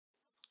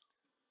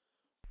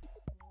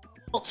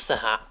What's the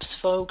haps,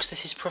 folks?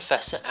 This is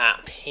Professor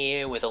App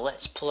here with a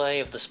Let's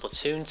Play of the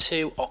Splatoon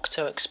 2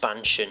 Octo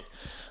Expansion.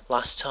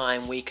 Last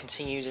time we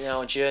continued in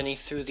our journey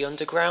through the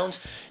underground,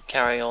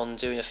 carry on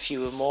doing a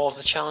few more of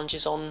the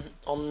challenges on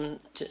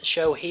the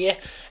show here,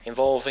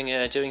 involving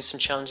doing some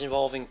challenges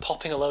involving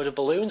popping a load of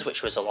balloons,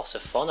 which was a lot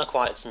of fun. I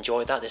quite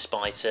enjoyed that,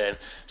 despite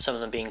some of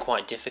them being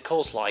quite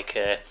difficult, like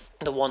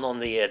the one on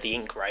the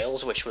ink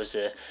rails, which was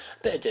a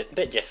bit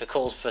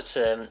difficult, but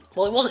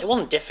well, it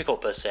wasn't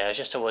difficult per se.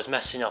 I was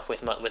messing up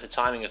with the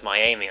timing of my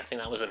aiming. I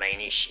think that was the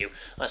main issue.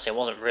 Like I say, it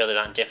wasn't really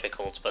that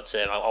difficult, but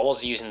I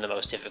was using the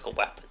most difficult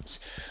weapons.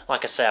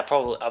 Like I say, I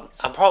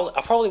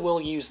probably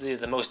will use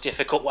the most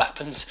difficult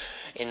weapons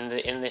in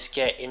this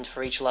game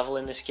for each level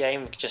in this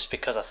game, just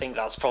because I think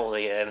that's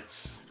probably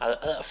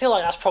I feel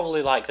like that's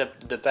probably like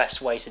the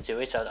best way to do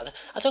it.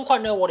 I don't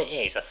quite know what it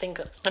is. I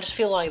just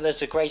feel like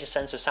there's a greater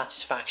sense of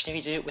satisfaction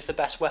if you do it with the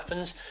best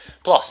weapons.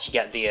 Plus, you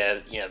get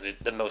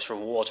the most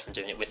reward from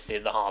doing it with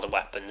the harder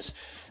weapons.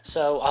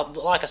 So,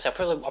 like I said,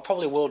 I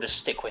probably will just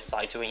stick with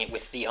like doing it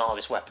with the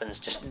hardest weapons,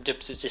 just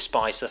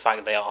despite the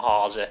fact they are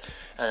harder,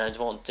 and I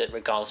won't,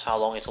 regardless of how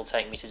long it'll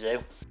take me to do.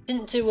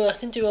 Didn't do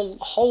a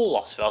whole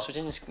lot of else. We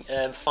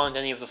didn't find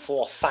any of the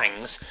 4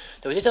 Fangs,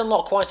 though we did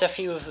unlock quite a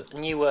few of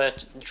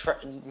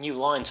new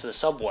lines for the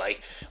subway,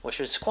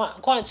 which was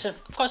quite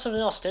something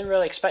else. Didn't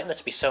really expect there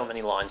to be so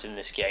many lines in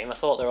this game. I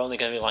thought there were only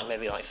going to be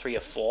maybe 3 or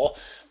 4,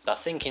 but I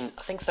think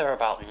there are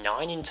about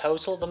 9 in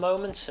total at the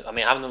moment. I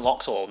mean, I haven't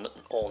unlocked all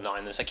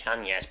 9 as I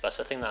can yet, but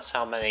I think that's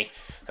how many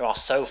there are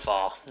so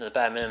far. The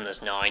bare minimum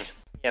is 9.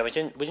 Yeah, we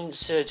didn't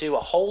do a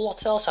whole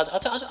lot else.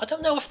 I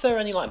don't know if there are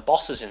any like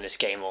bosses in this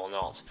game or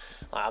not.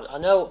 I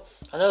know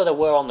there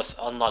were on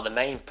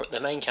the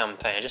main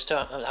campaign.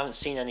 I haven't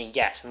seen any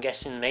yet. I'm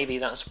guessing maybe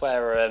that's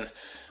where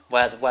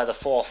the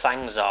 4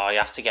 Fangs are. You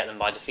have to get them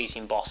by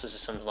defeating bosses or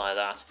something like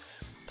that.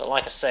 But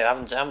like I say, I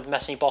haven't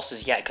met any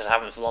bosses yet because I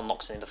haven't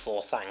unlocked any of the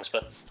 4 Fangs.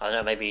 But I don't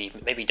know,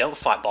 maybe don't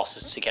fight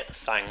bosses to get the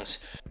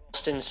Fangs.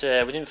 Since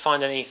we didn't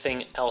find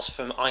anything else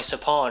from Isa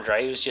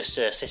Padre, who's just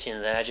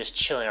sitting there, just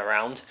chilling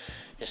around,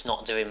 just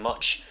not doing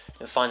much.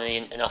 Didn't find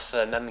enough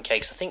mem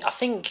cakes. I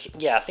think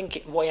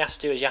what you have to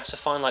do is you have to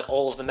find like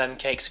all of the mem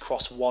cakes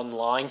across one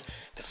line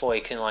before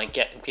you can like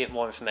give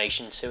more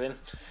information to him.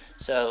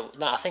 So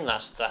I think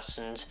that's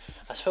and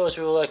I suppose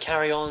we will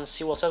carry on and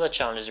see what other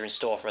challenges are in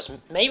store for us.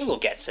 Maybe we'll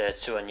get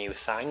to a new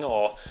thing,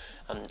 or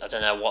I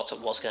don't know what's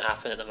going to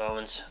happen at the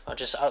moment.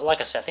 Like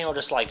I said, I think I'll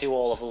just like do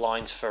all of the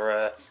lines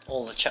for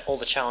all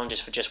the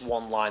challenges for just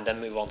one line, then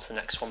move on to the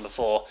next one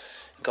before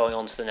going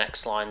on to the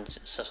next line,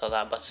 stuff like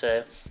that. But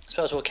I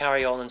suppose we'll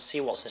carry on and see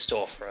what's in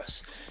store for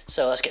us.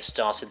 So let's get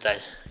started then.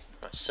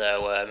 Right,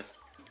 so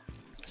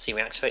see,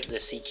 we activate the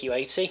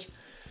CQ80.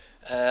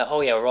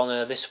 Oh yeah, we're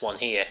on this one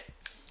here.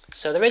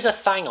 So there is a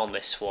thing on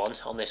this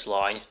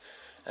line,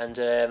 and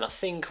I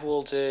think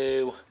we'll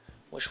do,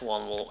 which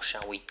one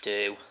shall we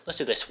do? Let's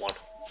do this one.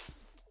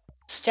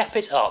 Step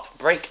it up,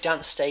 break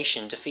dance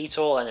station, defeat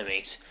all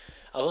enemies.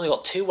 I've only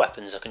got 2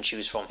 weapons I can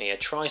choose from here,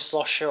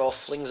 Tri-Slosher or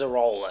Flings a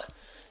Roller.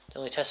 It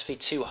only tests for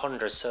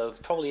 200, so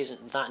it probably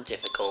isn't that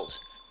difficult,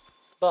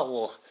 but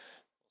we'll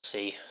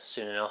see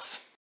soon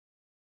enough.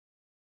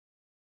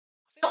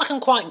 I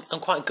feel like I'm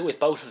quite good with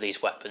both of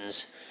these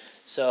weapons,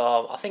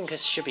 so I think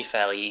this should be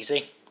fairly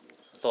easy.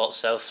 Thought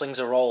so. Flings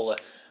a Roller.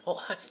 Well,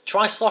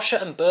 Tri-Slosher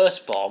and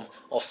Burst Bomb,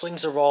 or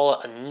Flings a Roller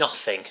and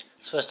nothing.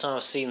 It's the first time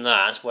I've seen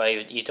that, where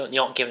you're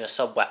not given a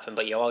sub-weapon,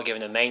 but you are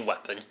given a main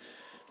weapon.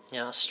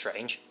 Yeah, that's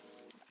strange.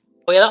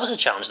 Oh yeah, that was a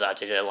challenge that I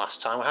did last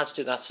time. I had to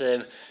do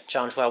that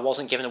challenge where I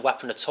wasn't given a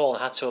weapon at all,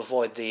 and I had to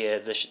avoid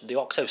the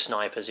Octo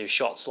Snipers who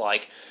shot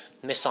like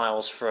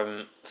missiles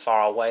from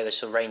far away. They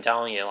should rain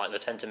down on you, like the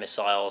Tenta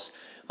missiles.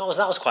 That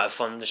was quite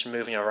fun, just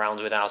moving around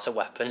without a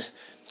weapon.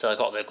 So I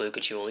got the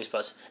Glucajulies,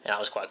 but yeah, that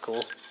was quite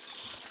cool.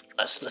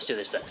 Let's do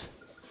this then.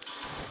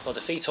 We'll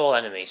defeat all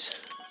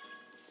enemies.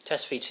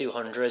 Test fee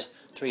 200,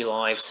 3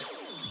 lives.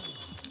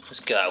 Let's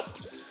go.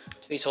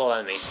 Defeat all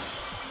enemies.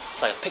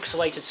 It's like a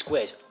pixelated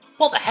squid.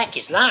 What the heck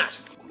is that?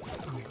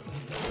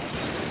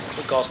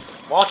 Oh god,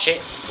 watch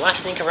it.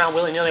 Blasting around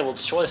willy-nilly will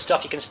destroy the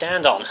stuff you can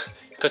stand on.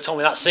 You could have told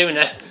me that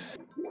sooner.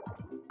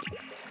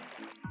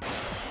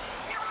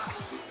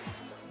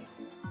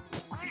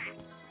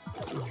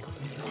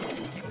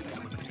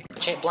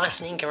 Check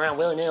blasting ink around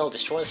willy-nilly will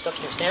destroy the stuff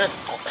you can stand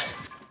on.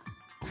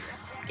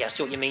 Yeah, I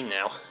see what you mean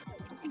now.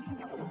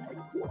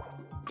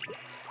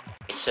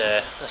 It's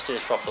let's do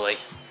this properly.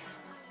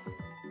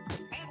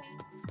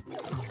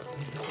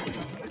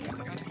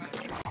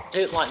 Do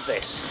it like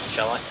this,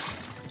 shall I?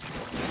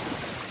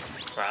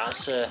 Right,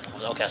 that's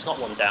okay, that's not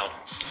one down.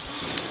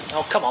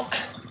 Oh, come on.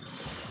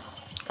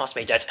 That's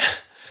me dead.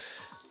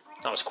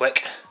 That was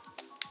quick.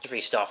 Just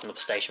restart from the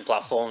station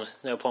platforms.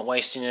 No point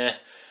wasting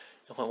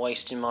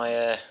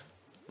my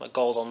my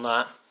gold on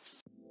that.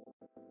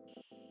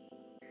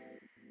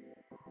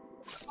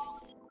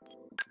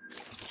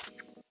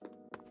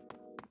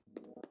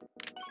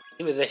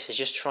 With this is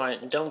just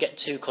don't get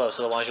too close,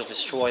 otherwise you'll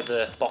destroy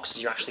the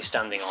boxes you're actually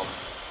standing on.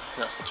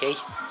 And that's the key.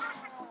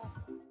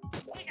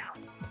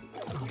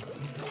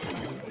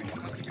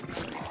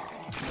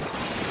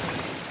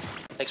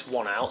 Takes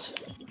one out.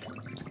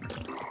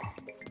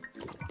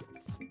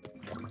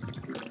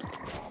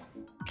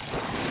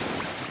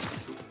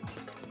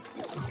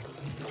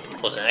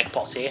 There's an egg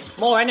pot here.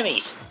 More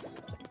enemies!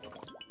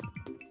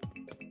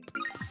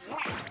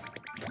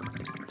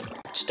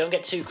 Just don't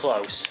get too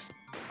close.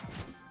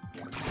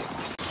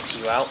 Takes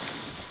you out.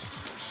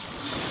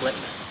 Flip.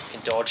 You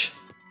can dodge.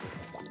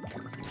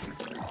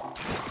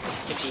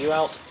 Takes you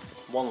out.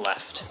 One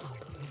left.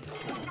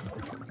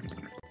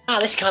 Ah,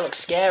 this guy looks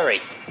scary.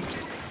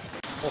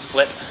 We'll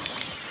flip.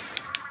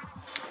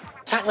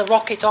 Attack the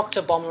rocket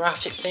Octo Bomber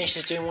after it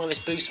finishes doing one of his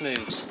boost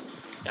moves.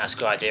 Yeah, that's a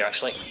good idea,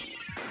 actually.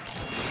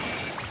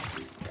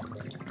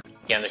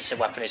 Again, this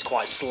weapon is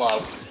quite slow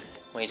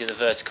when you do the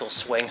vertical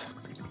swing.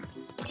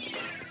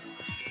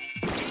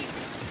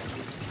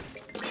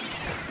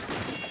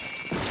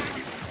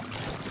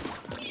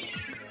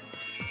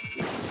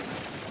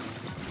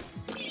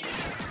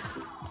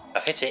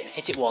 I've hit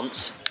it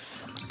once.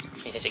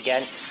 Hit it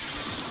again.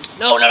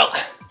 No, no, no!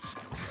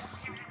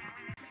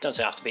 Don't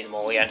say I have to beat them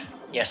all again.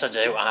 Yes, I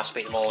do. I have to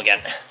beat them all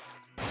again.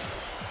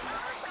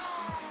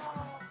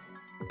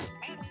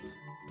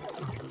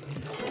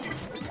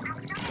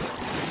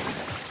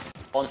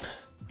 One,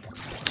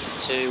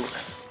 two.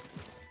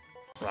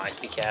 Right,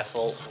 be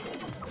careful.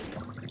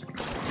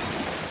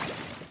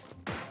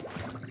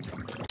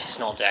 It's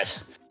not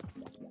dead.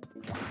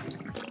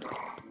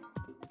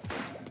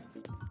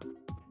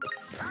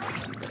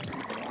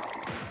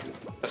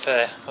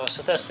 I was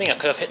the first thing I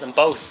could have hit them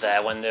both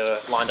there when they were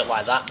lined up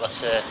like that, but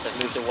they've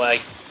moved away.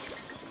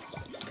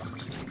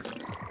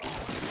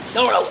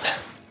 No, no!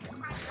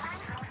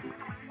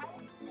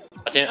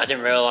 I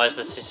didn't realise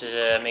that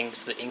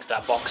it inked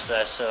that box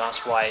there, so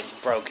that's why it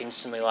broke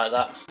instantly like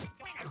that.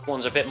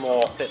 One's a bit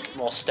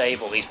more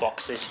stable, these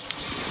boxes,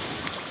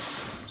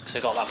 because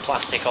they've got that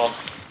plastic on.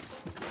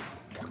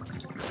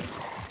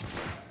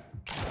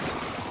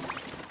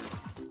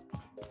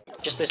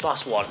 Just this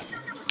last one.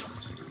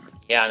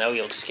 Yeah, I know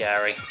you look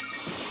scary.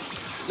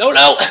 No,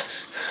 no!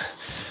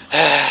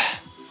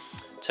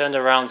 Turned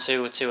around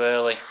too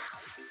early.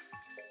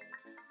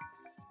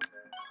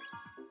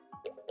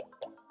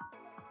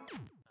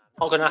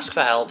 Not going to ask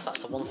for help,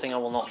 that's the one thing I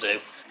will not do.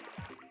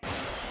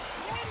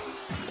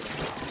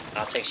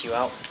 That takes you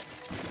out.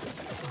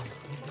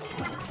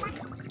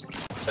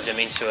 I didn't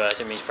mean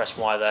to press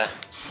Y there.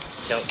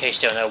 In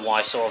case you don't know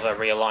why, sort of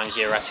realigns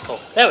your reticle.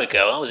 There we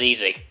go, that was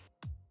easy.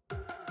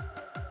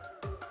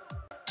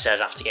 Says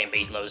after getting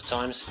beat loads of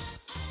times.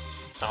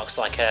 That looks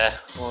like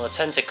one of the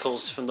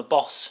tentacles from the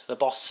boss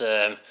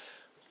Octarians.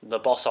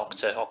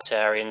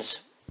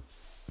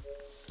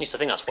 At least I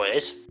think that's what it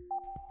is.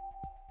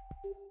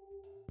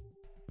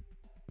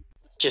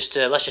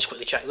 Let's just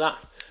quickly check that.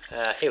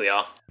 Here we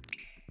are.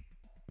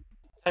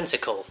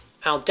 Tentacle.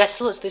 How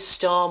desolate this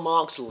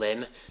star-marked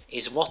limb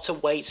is what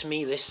awaits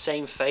me this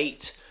same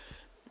fate.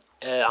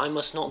 I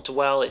must not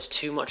dwell, it's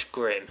too much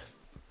grim.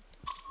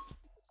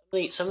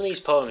 Some of these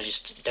poems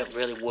just don't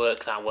really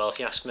work that well, if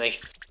you ask me.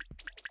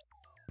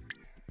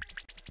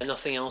 And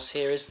nothing else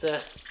here, is there?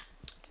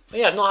 But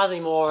yeah, I've not had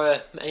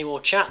any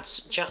more chat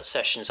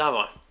sessions, have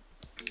I?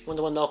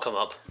 Wonder when they'll come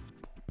up.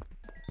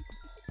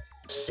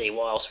 Let's see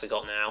what else we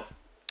got now.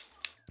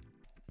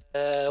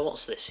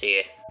 What's this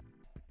here?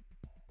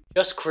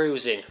 Just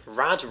cruising.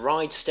 Rad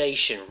ride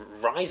station.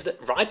 Ride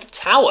the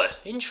tower.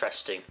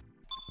 Interesting.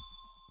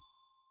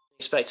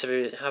 Expect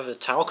to have a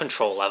tower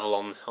control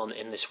level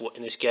in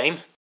this game.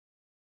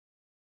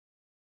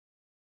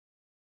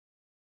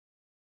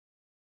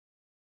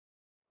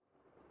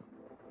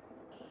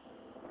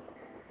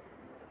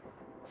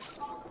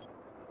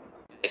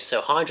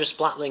 So Hydra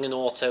Splatling and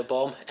Auto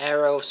Bomb,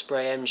 Aero,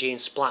 Spray MG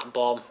and Splat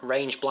Bomb,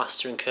 Range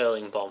Blaster and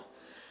Curling Bomb.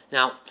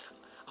 Now,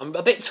 I'm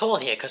a bit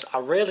torn here because I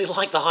really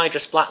like the Hydra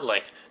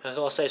Splatling. I've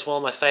got to say it's one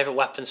of my favourite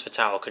weapons for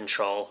tower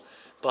control,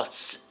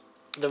 but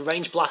the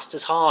Range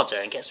Blaster's harder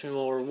and gets me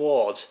more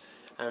reward.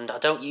 And I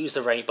don't use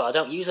the range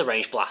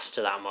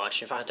blaster that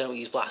much. In fact, I don't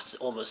use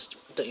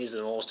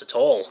them almost at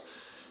all.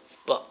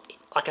 But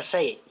like I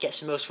say, it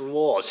gets me most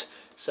reward.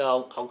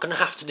 So I'm gonna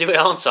have to do it,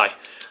 aren't I?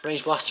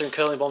 Range Blaster and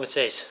Curling Bomb it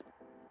is.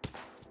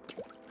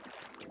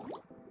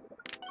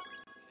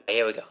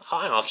 Here we go. Oh,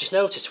 hang on, I've just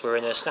noticed we're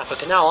in a Snapper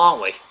Canal,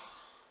 aren't we?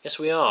 Yes,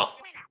 we are.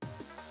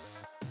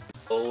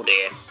 Oh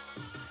dear.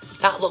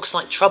 That looks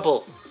like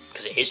trouble,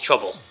 because it is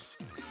trouble.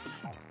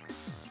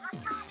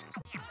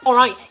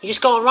 Alright, you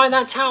just gotta ride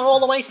that tower all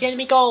the way to the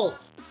enemy goal.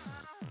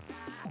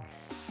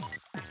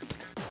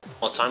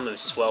 More time limit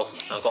as well.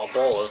 I've got a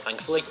baller,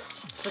 thankfully.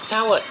 To the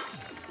tower.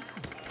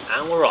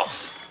 And we're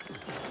off.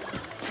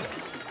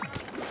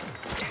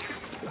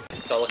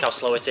 Gotta look how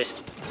slow it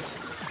is.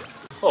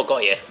 Oh,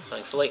 got you,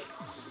 thankfully.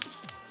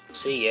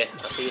 See you.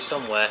 I see you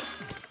somewhere.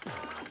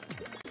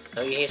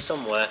 Know you're here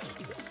somewhere.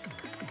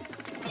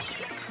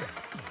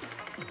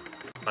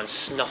 And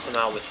snuff them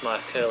out with my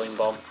curling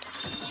bomb.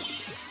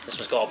 This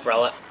one's got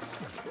umbrella.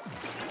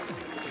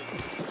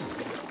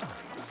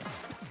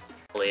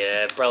 Well,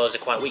 the umbrellas are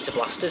quite weak to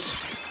blasters.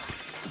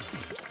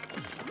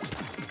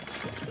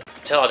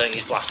 Until I don't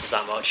use blasters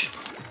that much.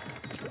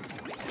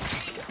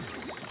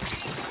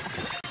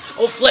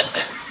 Oh, flip!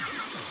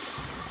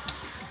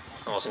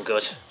 That wasn't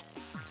good.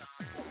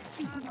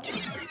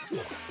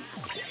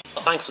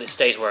 Well, thankfully it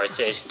stays where it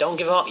is. Don't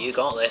give up, you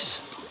got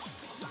this.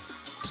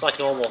 It's like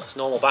normal, it's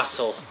normal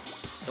battle.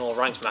 Normal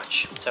ranked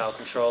match, tower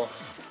control.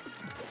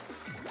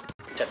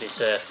 Except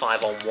it's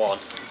 5-on-1.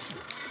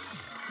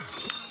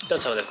 Don't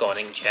tell me they've got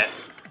an ink jet.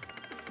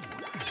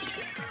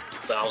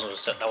 But that wasn't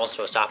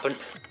supposed to happen.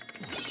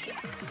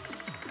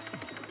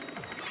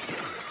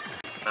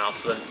 Now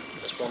for them,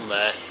 there's one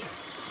there.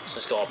 So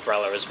it's got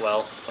umbrella as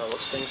well, by the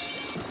looks of things.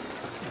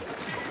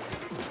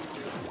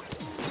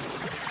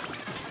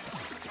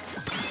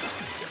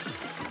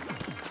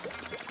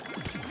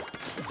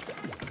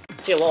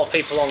 I see a lot of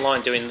people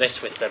online doing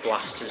this with their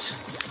blasters.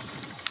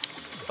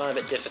 I find it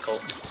a bit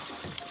difficult.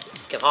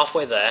 Okay, I'm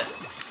halfway there.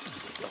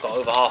 I've got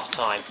over half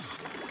time.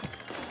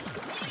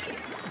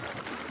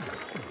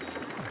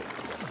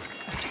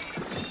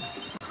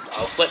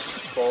 Oh, flip!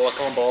 Baller,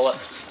 come on,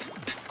 baller.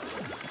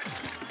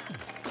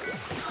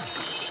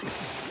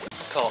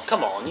 Oh,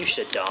 come on, you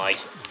should have died.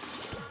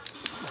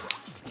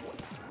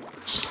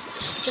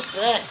 It's just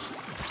there.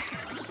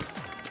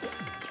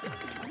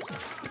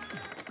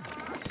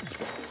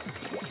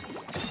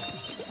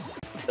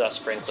 That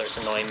sprinkler, it's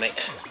annoying me.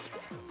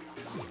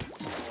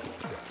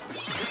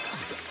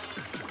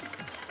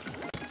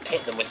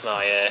 Hit them with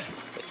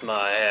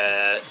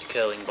my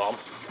curling bomb.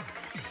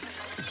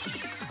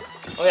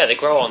 Oh yeah, they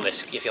grow on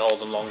this if you hold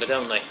them longer,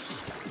 don't they?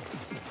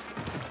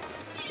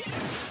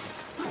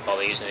 Oh,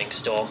 they're using Ink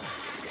Storm.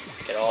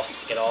 Get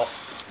off, get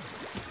off.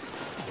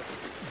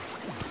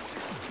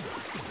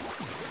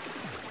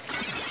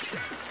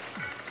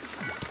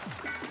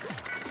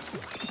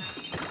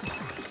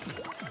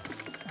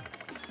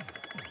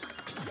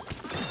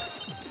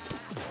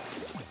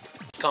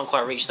 Can't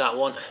quite reach that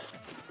one.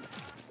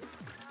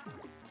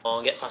 Come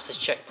on, get past this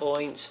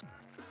checkpoint.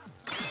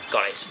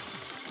 Got it.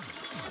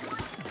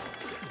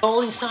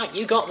 All in sight,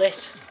 you got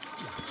this.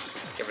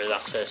 Get rid of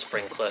that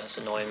sprinkler, it's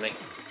annoying me.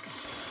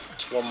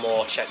 Just one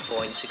more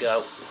checkpoint to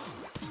go.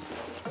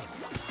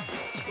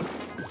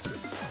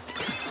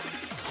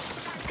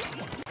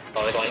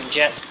 Oh, they got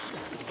inkjet.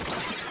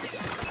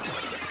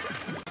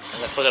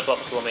 And they put up a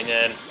blooming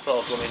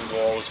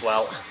wall as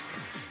well.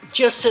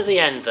 Just at the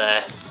end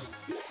there.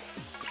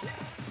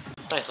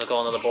 Thankfully I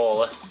got another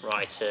baller.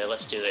 Right,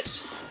 let's do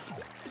this.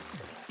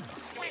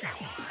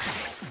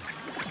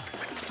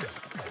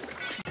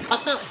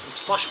 Hasn't that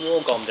splash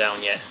wall gone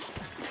down yet?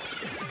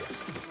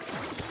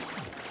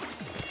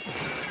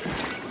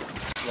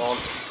 Come on.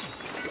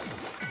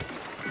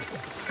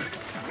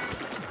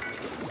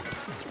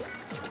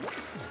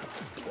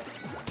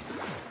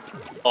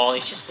 Oh,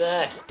 he's just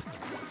there.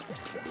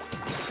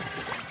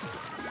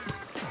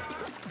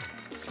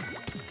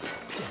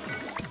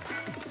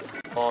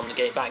 Come on,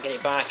 get it back, get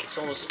it back. It's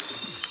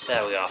almost...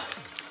 There we are.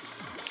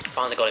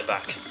 Finally got it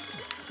back.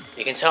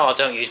 You can tell I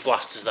don't use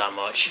blasters that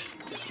much.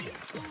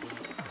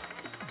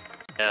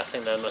 Yeah, I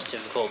think they're the most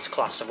difficult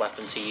class of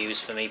weapon to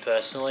use for me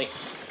personally.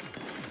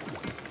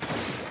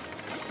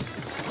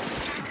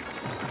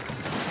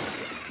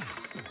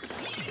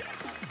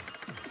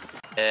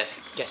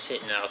 Get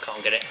it? No, I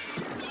can't get it.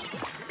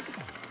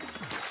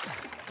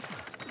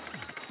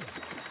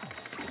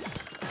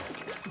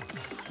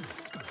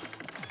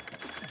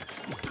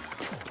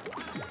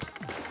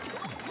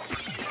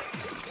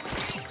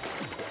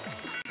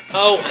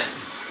 Oh!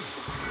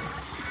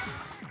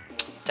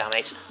 Damn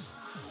it. So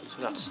I'm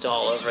gonna have to start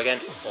all over again.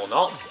 Or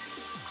not.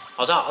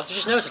 I've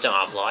just noticed I don't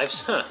have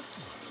lives. Huh.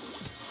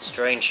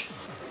 Strange.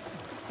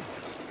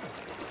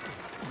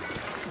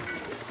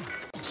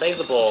 Save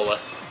the baller.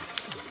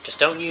 Just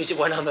don't use it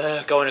when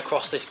I'm going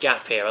across this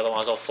gap here,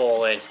 otherwise I'll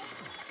fall in.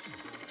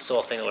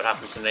 Sort of thing that would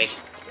happen to me.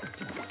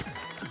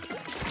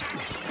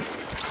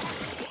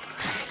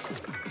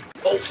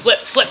 Oh, flip,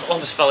 flip!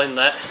 Almost fell in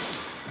there.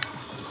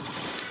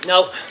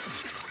 No.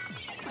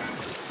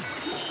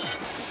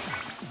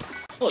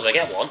 Oh, did I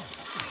get one?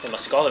 They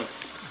must have got him.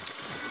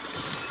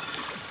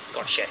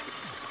 Gotcha.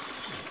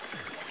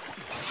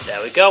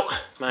 There we go.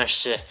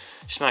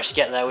 Just managed to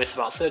get there with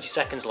about 30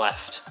 seconds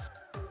left.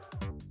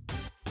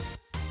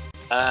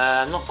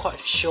 I'm not quite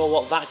sure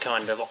what that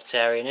kind of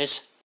Octarian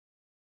is.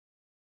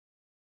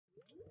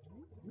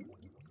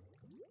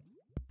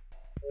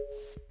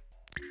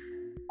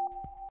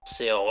 Let's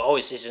see, oh,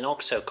 it's an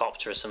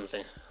Octocopter or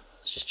something.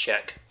 Let's just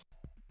check.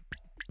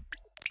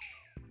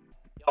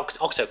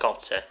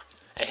 Octocopter.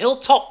 A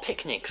hilltop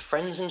picnic,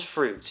 friends and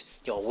fruit.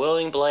 Your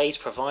whirling blades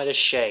provide us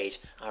shade.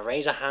 I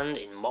raise a hand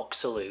in mock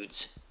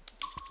salute.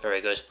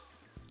 Very good.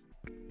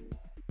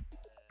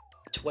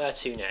 Where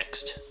to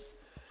next?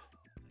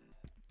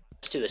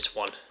 Let's do this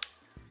one.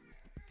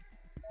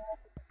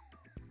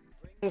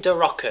 Bring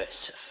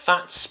Dorocus.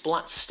 Fat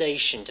Splat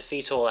Station.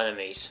 Defeat all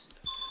enemies.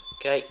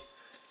 Okay.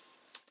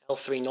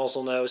 L3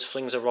 Nozzle Nose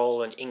flings a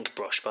roll and ink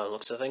brush by the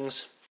looks of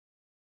things.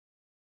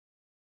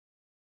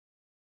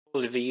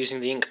 Probably be using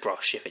the ink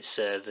brush if it's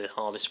the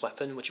hardest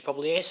weapon, which it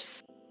probably is.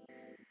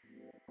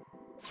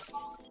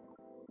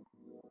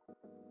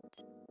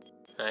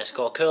 And it's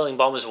got a curling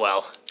bomb as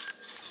well.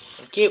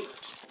 Thank you.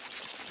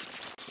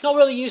 Not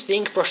really used the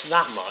ink brush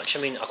that much. I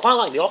mean, I quite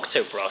like the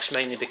Octo brush,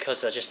 mainly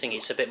because I just think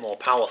it's a bit more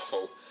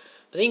powerful.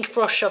 But the ink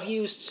brush I've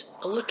used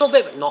a little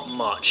bit, but not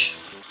much.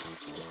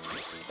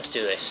 Let's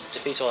do this.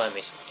 Defeat all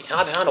enemies.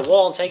 Hide behind a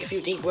wall and take a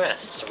few deep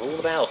breaths. It's a rule of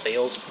the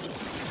battlefield.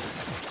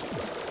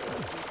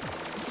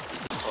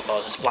 Oh god,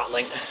 it's a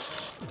splatling.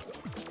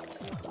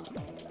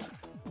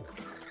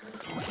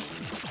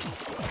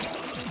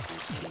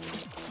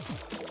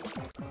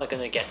 I'm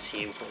gonna get to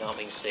you without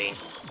being seen.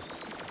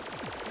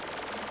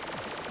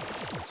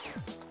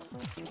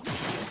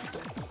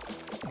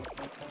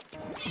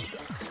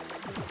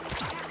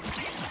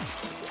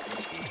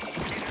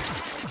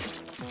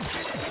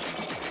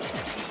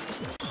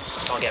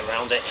 Can't get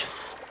around it.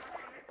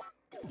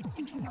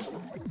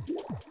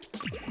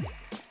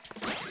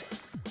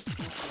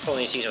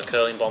 Probably need to use my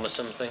curling bomb or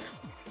something.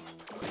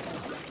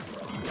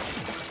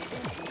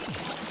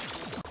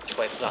 Just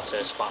wait for that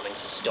splatling to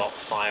stop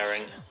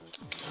firing.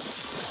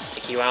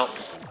 Take you out.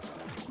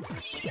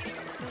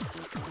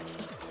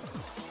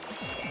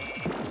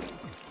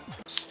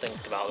 Let's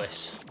think about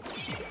this.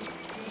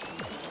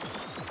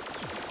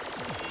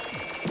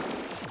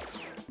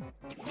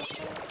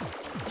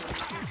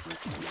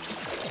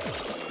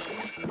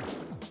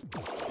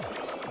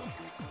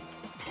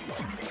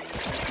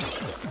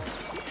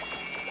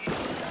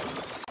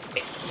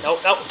 No,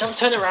 no, don't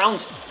turn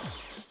around!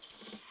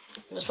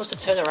 You're not supposed to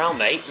turn around,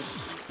 mate.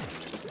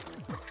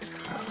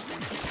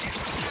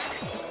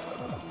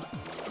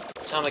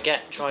 Every time I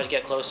try to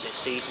get closer, it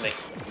sees me.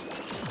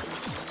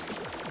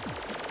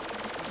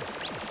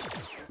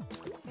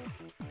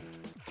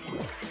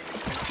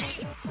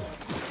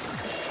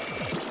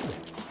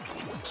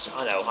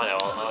 I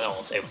know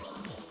what to do.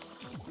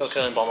 Go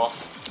curling bomb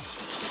off.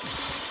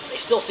 It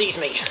still sees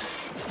me!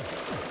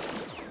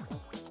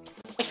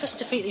 Am I supposed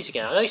to defeat these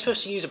again? I know you're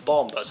supposed to use a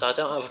bomb, but I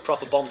don't have a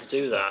proper bomb to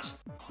do that.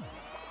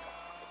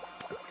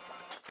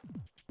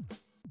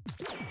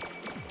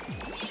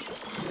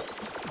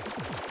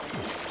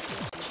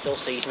 It still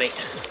sees me.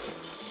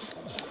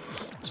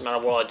 Doesn't matter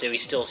what I do, he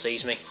still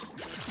sees me.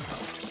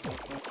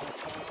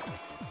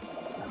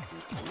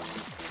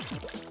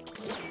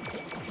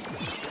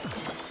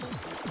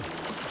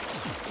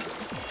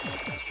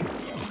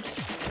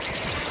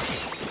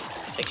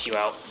 Takes you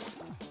out.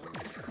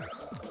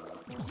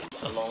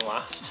 At long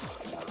last.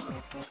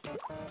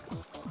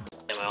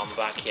 Get my armor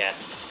back, yeah.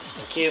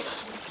 Thank you.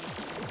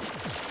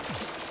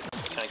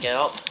 Can I get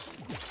up?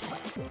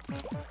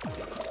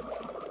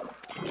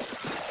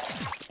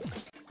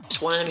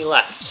 Just one enemy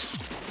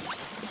left.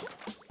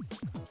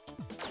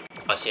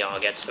 I see how I'll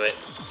get to it.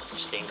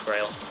 Just the ink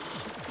rail.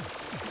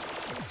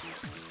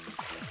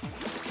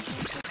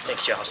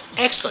 Takes you out.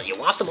 Excellent, you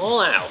wiped them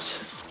all out.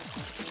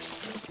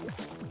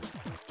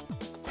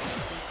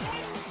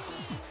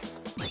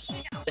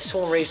 This is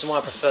one reason why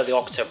I prefer the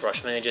Octo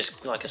brush, mainly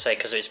just, like I say,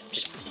 because it's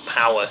just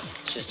power.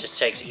 It just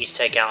takes it easy to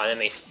take out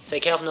enemies.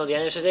 Take care of them, know the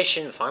enemy's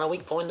position, and find a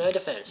weak point in their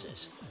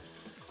defences.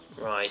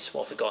 Right,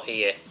 what have we got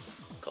here?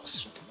 Got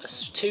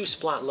 2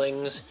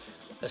 splatlings,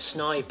 a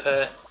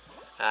sniper,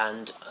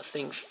 and I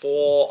think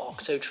 4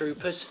 Octo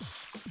troopers.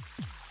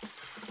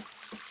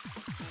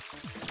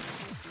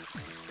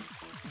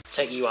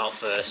 Take you out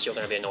first, you're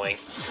going to be annoying.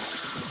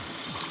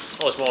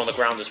 Oh, there's more on the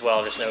ground as well,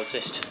 I've just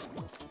noticed.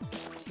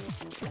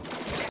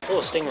 Oh,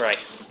 stingray.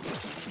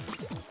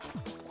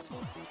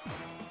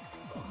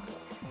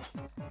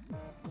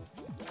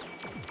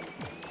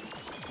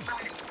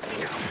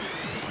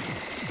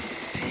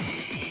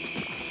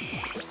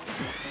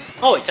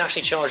 Oh, it's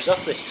actually charged up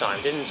this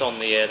time, didn't it, on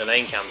the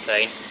main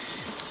campaign?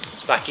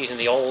 It's back using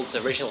the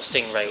original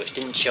stingray, which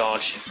didn't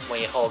charge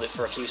when you hold it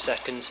for a few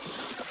seconds.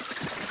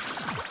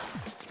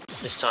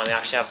 This time they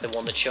actually have the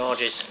one that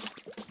charges.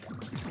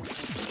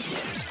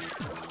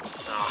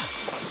 Ah,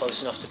 not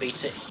close enough to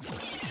beat it.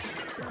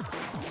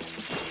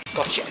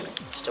 Gotcha.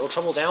 Still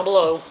trouble down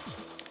below.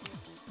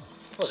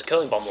 Oh, there's a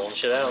curling bomb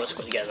launcher there. Let's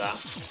quickly get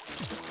that.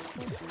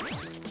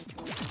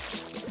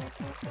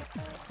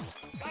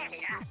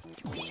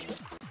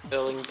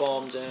 Curling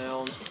bomb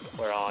down.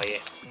 Where are you?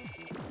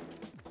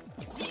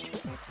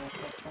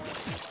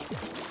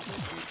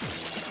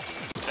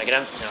 Can I get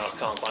him? No, I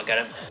can't quite get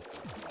him.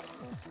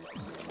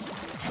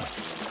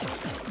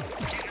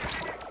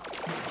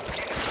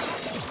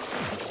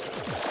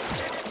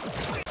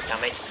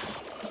 Damn it.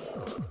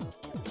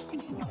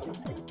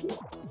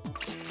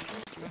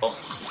 Oh,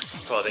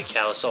 probably a bit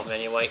careless of me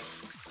anyway.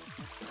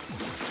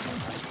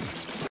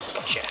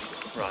 Gotcha.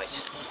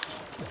 Right.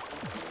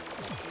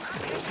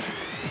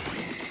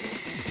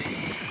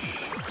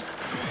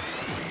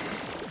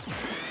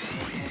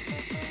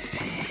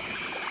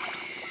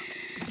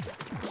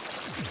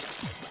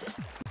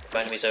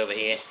 Enemies over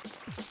here.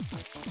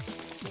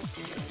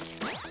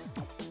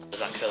 There's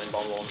that curling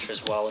bomb launcher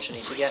as well, which I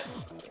need to get.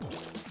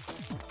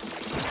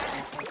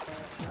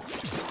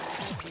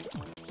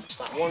 That's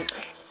that one.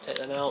 Take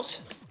them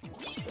out.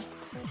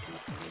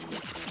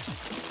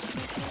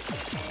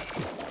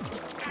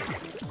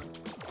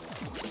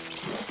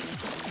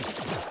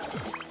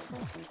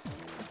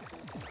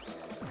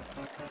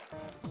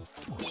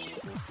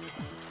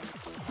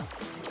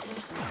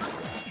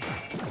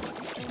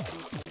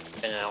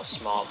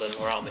 outsmart them,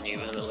 or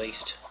outmaneuver them at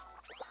least.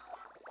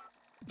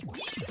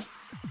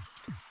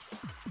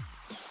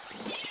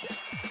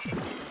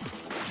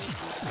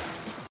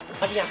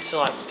 Why do you have to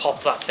like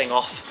pop that thing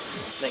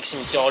off? Makes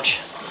him dodge.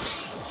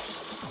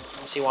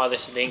 See why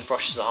the ink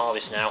brush is the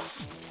hardest now.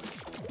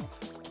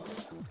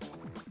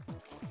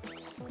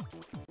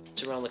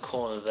 It's around the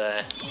corner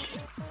there.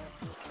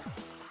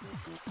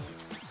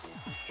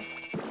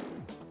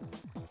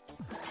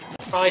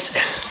 Right.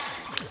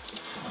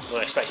 You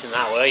weren't expecting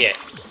that, were you?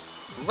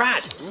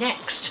 Rad!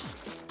 Next!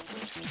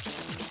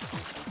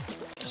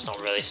 That's not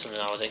really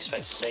something I would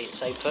expect to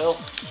say Pearl.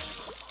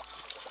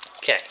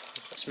 Okay,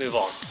 let's move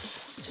on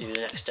to the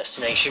next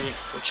destination,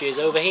 which is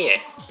over here.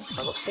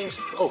 That looks things.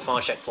 Oh,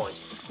 fire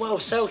checkpoint. Whoa,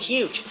 so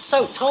huge!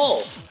 So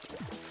tall!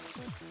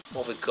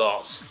 What have we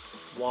got?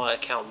 Wire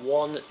count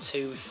 1,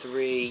 2,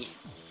 3.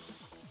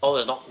 Oh,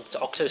 there's not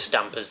Octo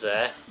Stampers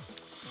there.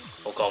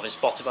 Oh god, I've been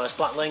spotted by a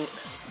Splatling.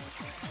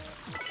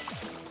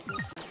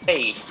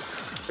 Hey!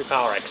 3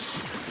 power eggs.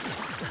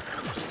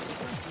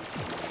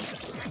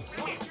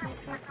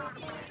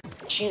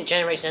 Machine that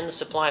generates an endless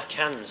supply of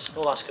cans.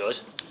 Oh, that's good.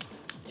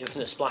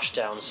 Infinite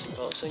splashdowns.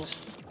 All those things.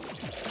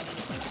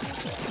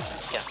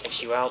 Okay, that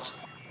takes you out.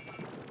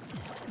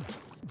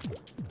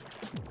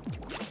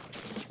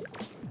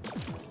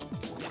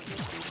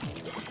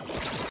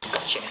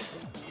 Gotcha.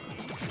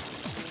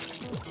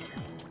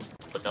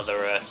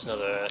 There's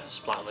another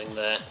Splatling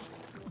there.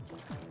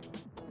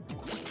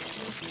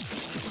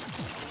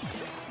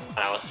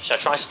 Should I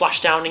try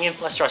splashdowning him?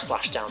 Let's try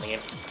splashdowning him.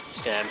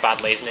 It's going to end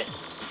badly, isn't it?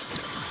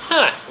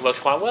 Huh, it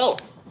worked quite well.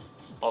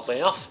 Oddly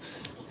enough.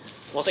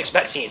 Wasn't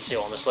expecting it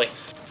to, honestly.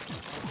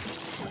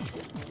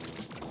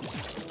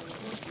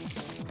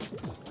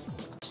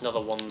 There's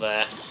another one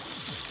there.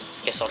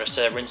 Guess I'll just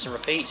rinse and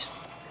repeat.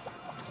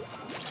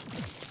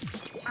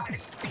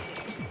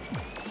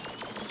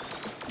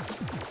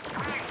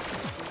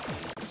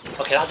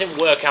 Okay, that didn't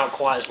work out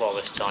quite as well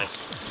this time.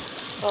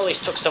 Well, at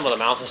least took some of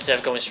them out instead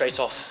of going straight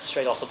off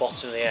the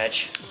bottom of the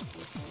edge.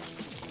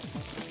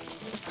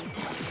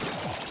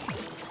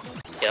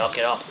 Get up,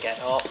 get up, get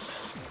up.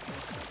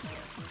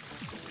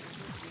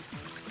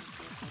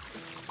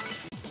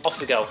 Off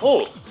we go.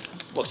 Oh,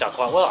 works out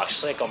quite well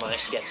actually. I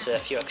managed to get a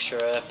few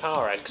extra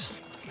power eggs.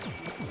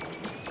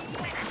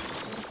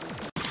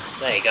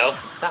 There you go.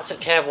 That took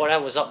care of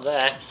whatever was up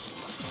there.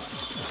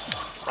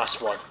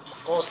 Last one.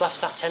 All that's left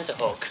is that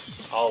tenterhook.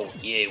 Oh,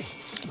 you.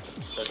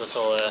 Those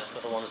little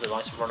ones that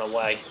like to run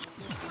away.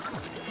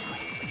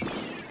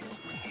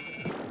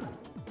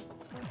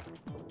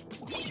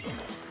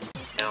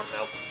 No.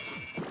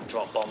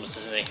 Drop bombs,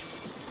 doesn't he?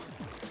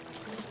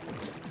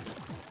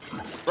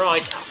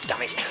 Right. Oh,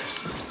 damn it.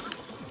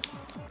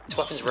 It's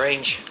weapons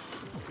range.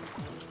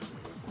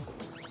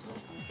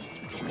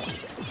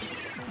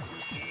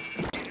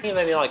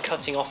 Maybe like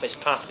cutting off its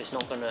path, but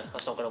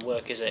that's not gonna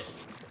work, is it?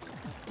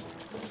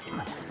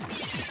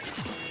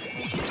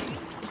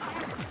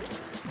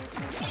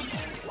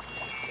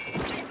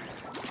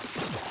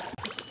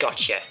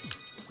 Gotcha.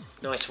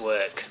 Nice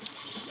work.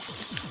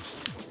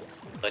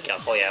 Look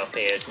at boy up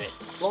here, isn't it?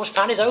 Launch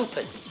pad is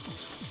open.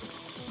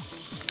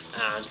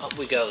 And up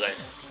we go then.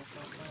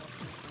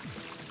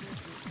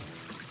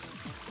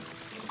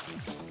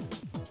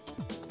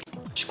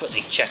 Just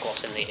quickly check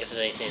what's in if there's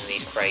anything in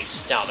these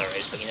crates. Doubt there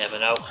is, but you never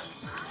know.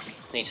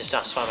 Need to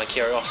satisfy my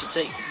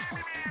curiosity.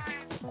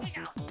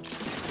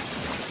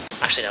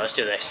 Actually, no, let's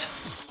do this.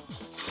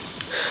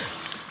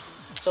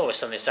 There's always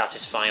something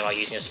satisfying about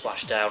using a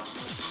splashdown,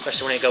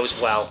 especially when it goes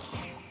well.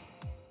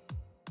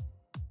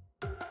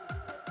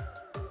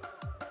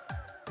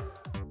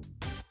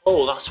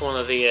 Oh, that's one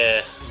of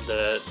the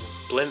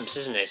blimps,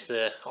 isn't it?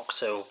 The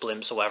Octo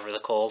blimps, or whatever they're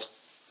called.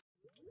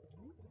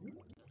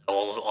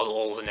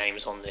 All the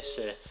names on this,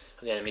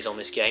 the enemies on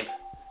this game.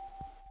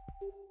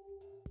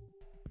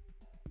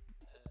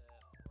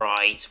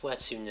 Right, where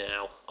to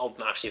now? Oh,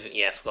 actually,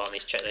 yeah, I forgot. I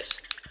need to check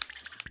this.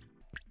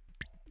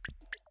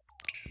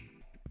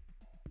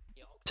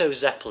 Octo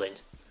Zeppelin.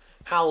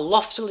 How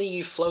loftily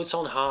you float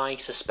on high,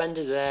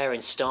 suspended there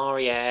in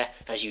starry air,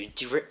 as you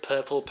drip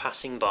purple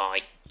passing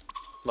by.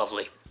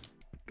 Lovely.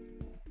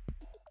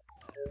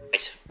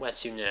 Right, where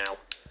to now?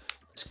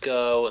 Let's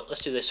go.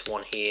 Let's do this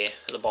one here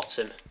at the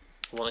bottom.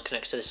 The one that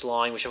connects to this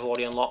line, which I've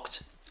already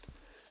unlocked.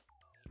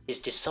 Is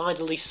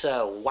decidedly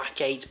so. Whack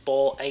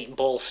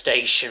 8-ball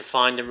station.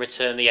 Find and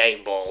return the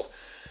 8-ball.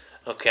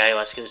 Okay,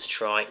 let's give this a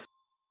try.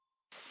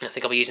 I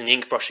think I'll be using the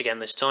ink brush again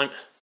this time.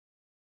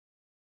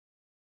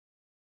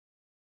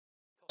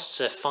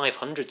 Costs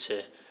 500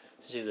 to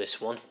do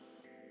this one.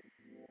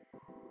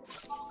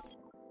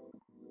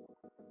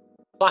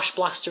 Flash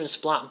Blaster and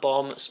Splat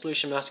Bomb,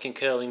 Splution Mask and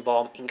Curling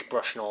Bomb, Ink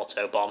Brush and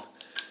Auto Bomb.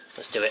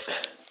 Let's do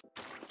it.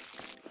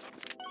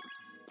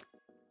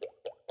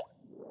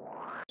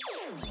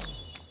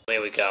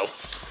 Here we go.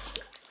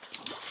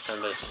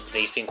 Remember,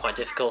 these being quite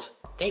difficult.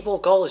 The 8-ball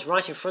goal is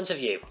right in front of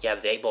you. Yeah,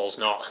 but the 8-ball's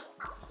not.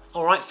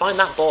 Alright, find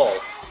that ball.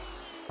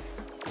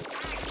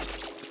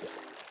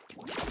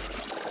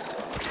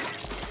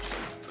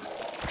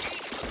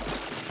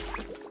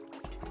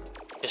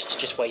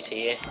 just wait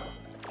here.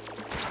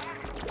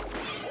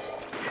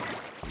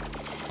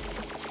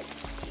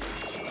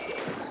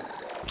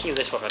 Keep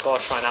this one, I've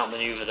got to try and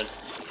outmaneuver them.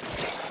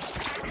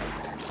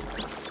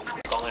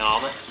 Got my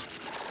armour.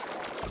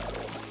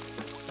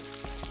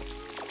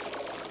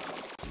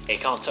 You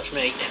can't touch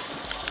me.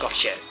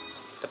 Gotcha.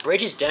 The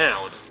bridge is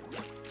down.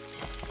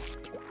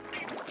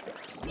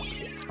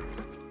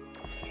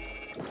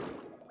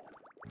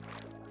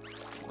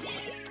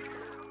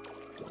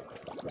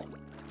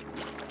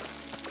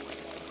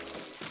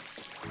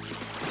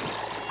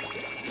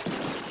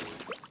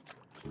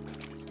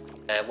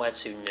 Where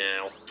to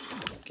now?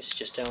 Guess it's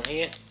just down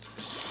here.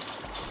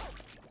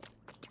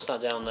 What's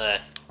that down there?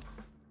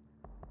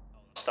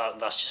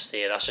 That's just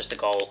here, that's just the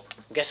goal.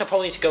 I guess I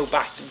probably need to go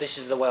back. This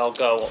is the way I'll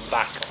go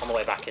back, on the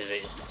way back, is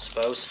it? I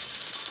suppose.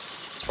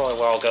 It's probably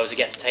where I'll go to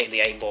take the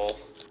 8-ball.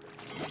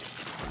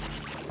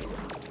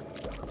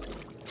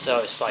 So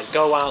it's like,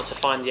 go out to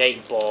find the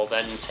 8-ball,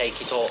 then take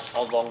it all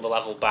along the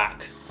level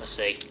back. Let's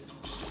see.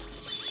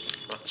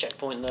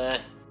 Checkpoint there.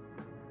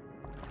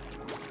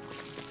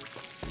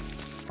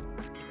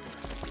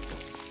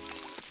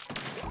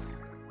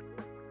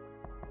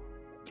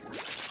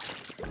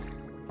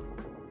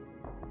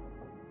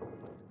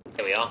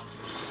 Here we are.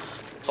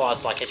 Thought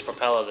it's like his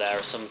propeller there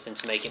or something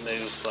to make it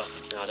move, but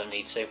no, I don't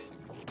need to.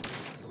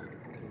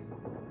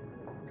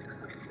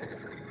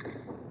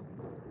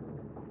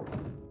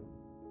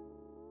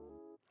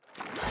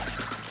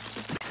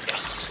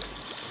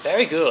 Yes!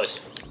 Very good!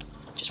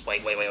 Just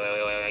wait.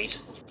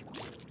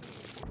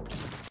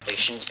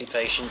 Patience, be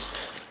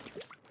patient.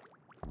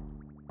 I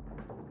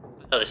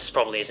know this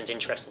probably isn't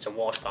interesting to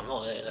watch, but I'm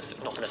not going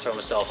to throw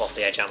myself off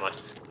the edge, am I?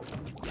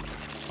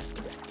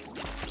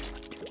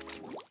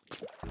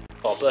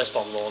 Oh, burst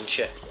bomb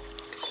launcher.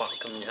 Could quite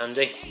come in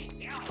handy.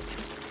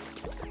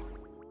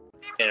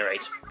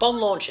 Generate. Bomb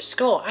launcher.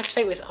 Score.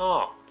 Activate with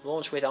R.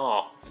 Launch with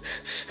R.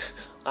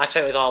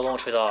 Activate with R.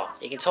 Launch with R.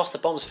 You can toss the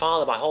bombs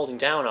farther by holding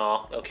down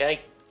R.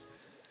 Okay.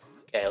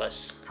 Okay,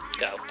 let's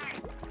go.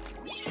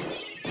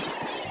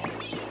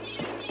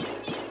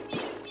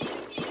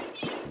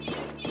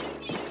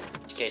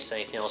 In case there's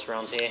anything else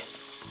around here.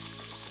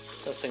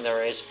 Don't think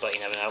there is, but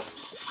you never know.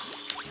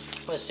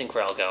 Where's the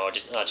Synchrail go?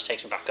 That just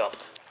takes me back up.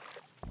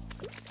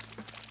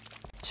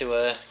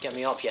 To get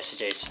me up, yes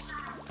it is.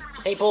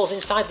 8 balls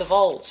inside the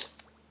vault.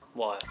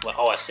 What?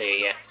 Oh, I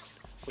see. Yeah.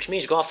 Which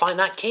means we've got to find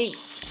that key.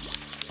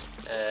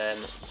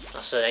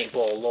 That's an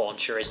 8-ball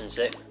launcher, isn't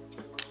it?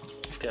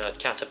 Just gonna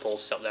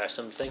catapult it up there or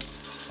something.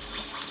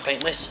 It's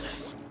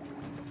paintless.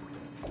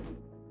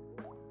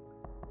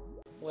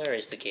 Where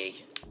is the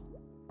key?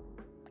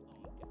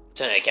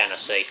 Turn it again, I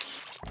see.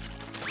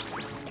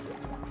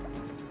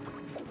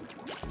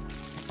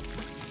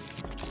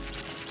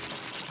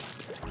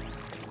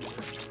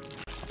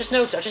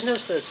 I've just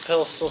noticed that the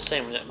pearl's still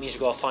saying that means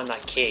we've got to find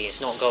that key.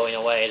 It's not going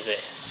away, is it?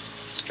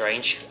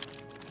 Strange.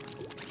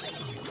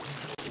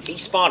 Key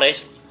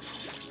spotted.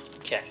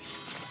 Okay.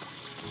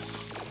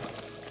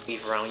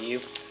 Weave around you.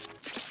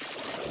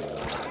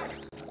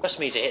 Press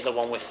me to hit the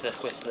one with the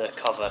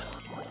cover.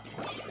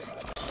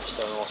 Just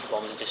throwing awesome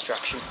bombs as a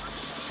distraction.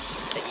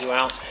 Take you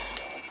out.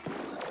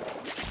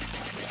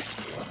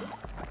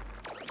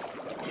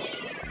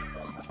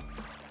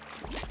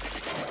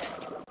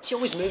 He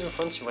always move in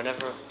front of me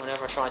whenever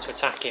I try to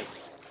attack him.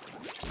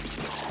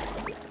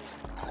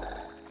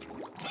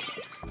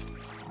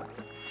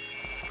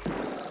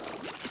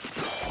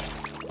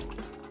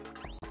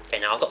 Okay,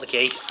 now I've got the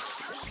key.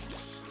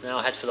 Now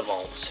I'll head for the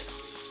vaults.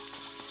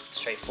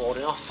 Straightforward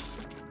enough.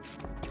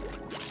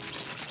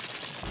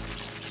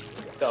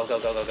 Go, go,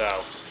 go, go,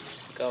 go.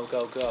 Go,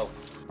 go, go.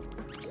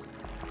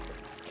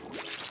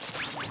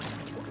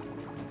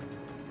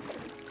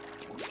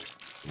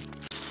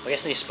 I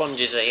guess these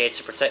sponges are here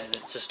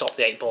to stop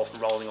the 8-ball from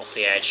rolling off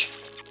the edge.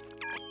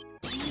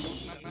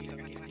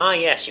 Ah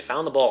yes, you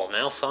found the ball.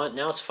 Now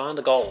to find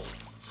the goal.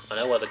 I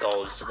know where the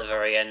goal is, at the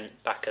very end,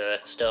 back at the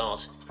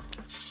start.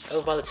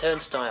 Over by the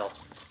turnstile.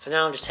 For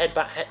now, just head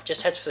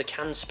for the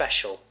can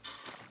special.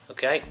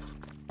 Okay.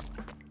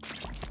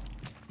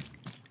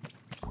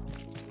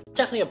 It's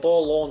definitely a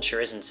ball launcher,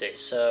 isn't it?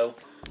 So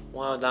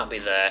why would that be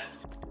there?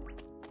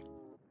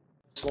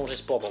 Let's launch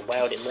this ball, but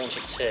where would it launch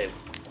it to?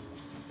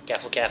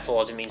 Careful, careful,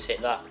 I didn't mean to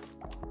hit that.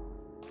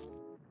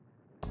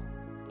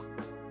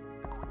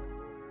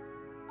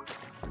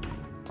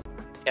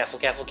 Careful,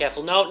 careful,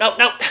 careful. No, no,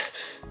 no!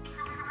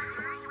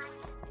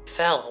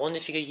 Fell. I wonder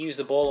if you could use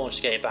the ball launcher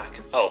to get it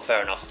back. Oh,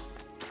 fair enough.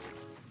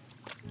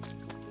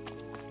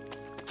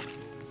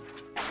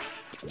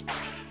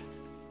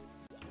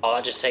 Oh,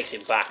 that just takes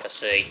it back, I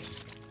see.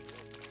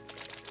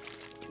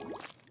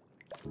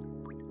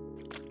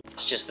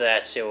 It's just there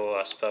to,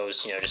 I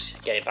suppose, you know,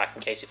 just get it back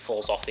in case it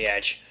falls off the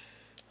edge.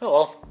 Oh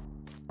well.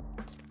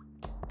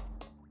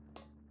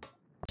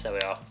 There we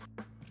are.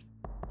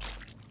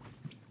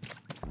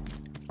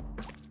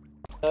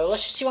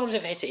 Let's just see what happens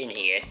if I hit it in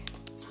here.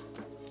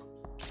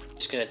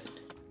 Just gonna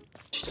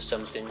just do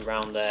something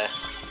around there.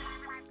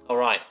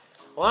 Alright.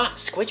 What?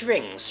 Squid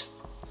rings.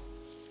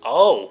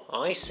 Oh,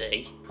 I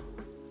see.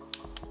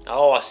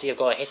 Oh, I see, I've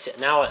got to hit it.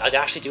 Now I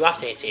actually do have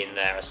to hit it in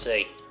there, I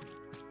see.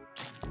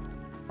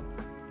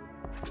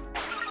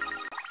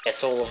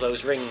 Gets all of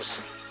those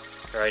rings.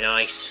 Very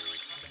nice.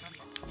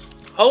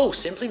 Oh,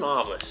 simply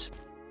marvellous.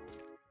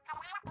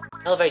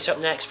 Elevator up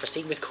next,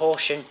 proceed with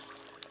caution.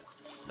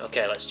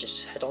 Okay, let's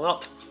just head on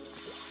up.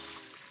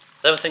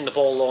 I don't think the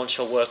ball launch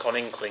will work on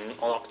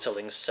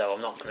Octolings, so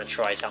I'm not going to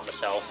try it out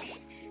myself.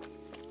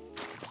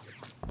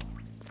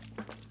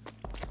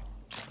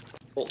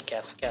 Oh,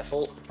 careful,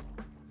 careful.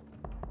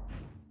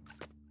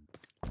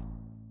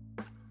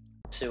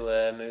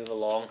 To move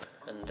along,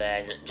 and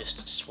then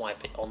just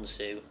swipe it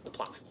onto the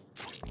platform.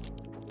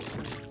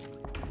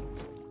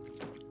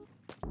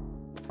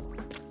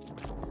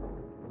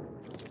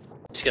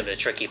 It's going to be a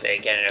tricky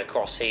bit getting it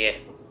across here.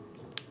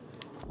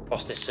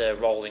 Across this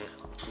rolling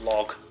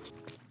log.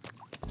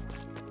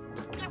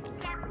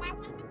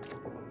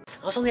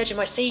 I was on the edge of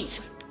my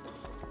seat!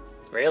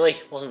 Really?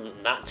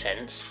 Wasn't that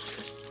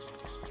tense.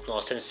 Not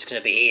as tense as it's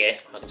going to be here,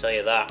 I can tell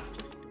you that.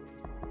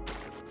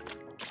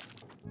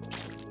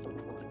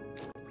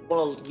 I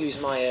want to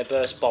use my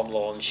burst bomb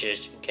launcher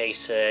in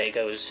case it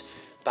goes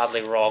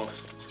badly wrong.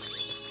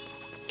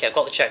 Okay, I've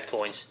got the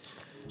checkpoint.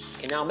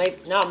 Okay, now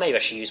maybe I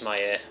should use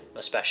my my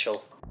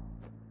special.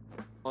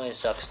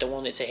 Myself, because I don't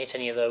want it to hit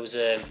any of those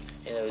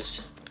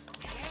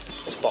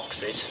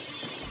boxes.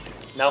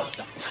 No,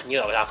 I knew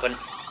that would happen.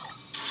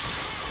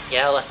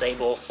 Yeah, lest the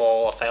 8-ball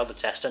fall. I failed the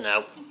test. I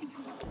know.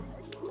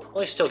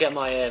 Well, I still get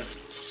my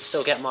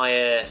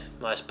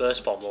my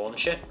burst bomb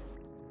launcher.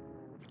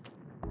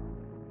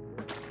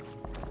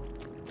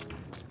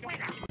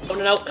 Oh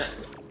no!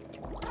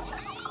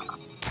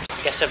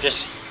 I guess I've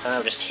just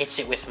hit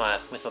it with my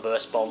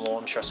burst bomb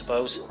launcher, I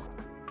suppose.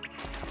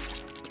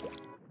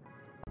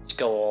 Let's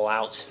go all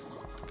out.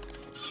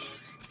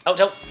 Oh,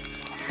 don't!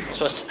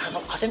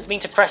 I didn't mean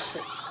to press.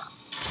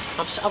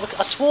 I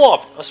swore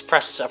I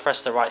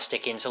pressed the right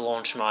stick in to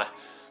launch my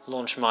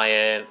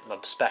my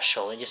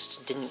special. It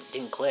just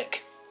didn't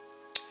click.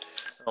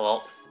 Oh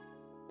well.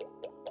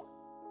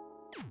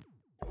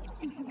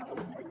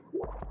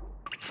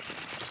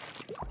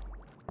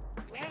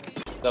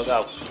 Go,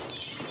 go.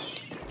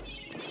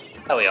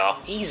 There we are.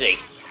 Easy.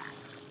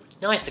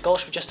 Nice, the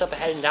goals were just up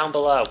ahead and down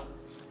below.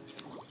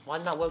 Why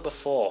didn't that work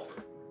before?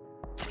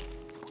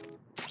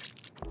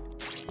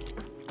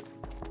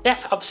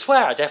 I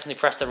swear I definitely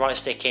pressed the right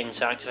stick in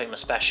to activate my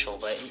special,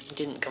 but it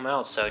didn't come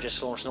out, so I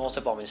just launched an auto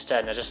bomb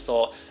instead, and I just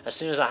thought, as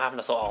soon as that happened,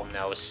 I thought, oh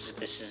no,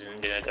 this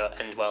isn't going to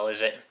end well,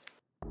 is it?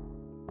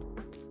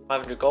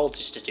 500 gold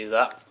just to do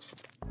that.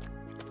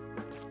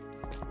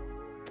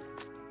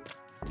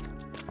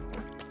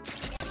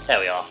 There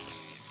we are.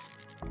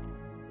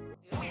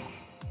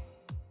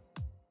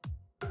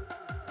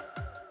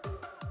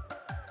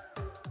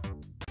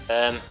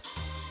 I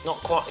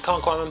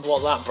can't quite remember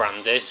what that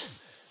brand is.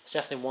 It's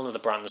definitely one of the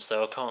brands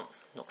though,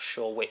 not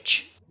sure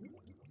which.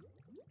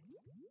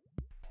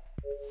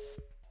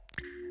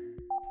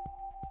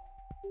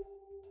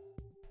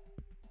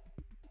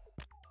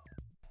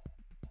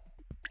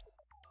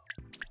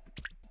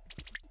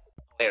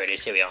 Here it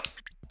is, here we are.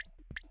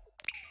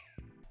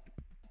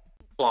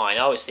 Incline,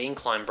 oh it's the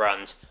Incline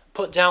brand.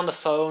 Put down the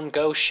phone,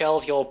 go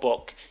shelve your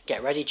book.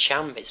 Get ready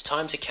champ, it's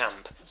time to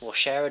camp. We'll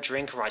share a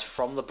drink right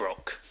from the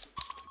brook.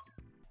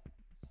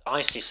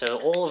 I see, so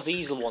all of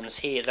these ones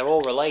here, they're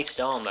all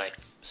related, aren't they?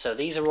 So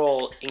these are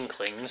all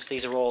Inklings,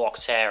 these are all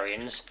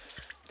Octarians.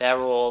 They're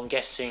all, I'm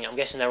guessing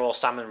they're all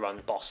Salmon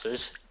Run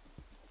bosses.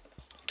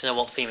 Don't know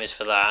what the theme is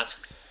for that.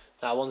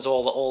 That one's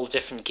all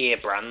different gear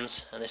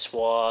brands, and this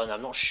one,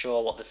 I'm not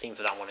sure what the theme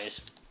for that one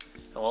is.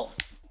 Oh well.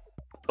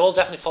 It all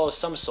definitely follows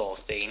some sort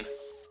of theme.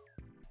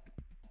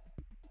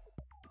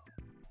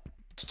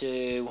 Let's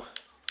do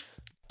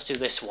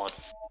this one.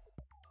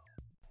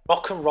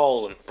 Rock and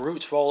roll 'em,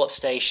 brute roll up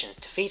station.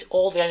 Defeat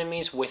all the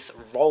enemies with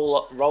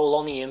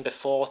roll-onium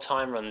before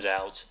time runs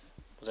out.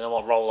 I don't know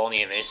what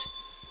roll-onium is.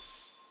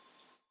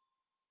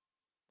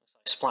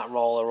 Splat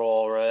roller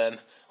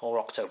or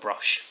Octo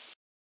brush.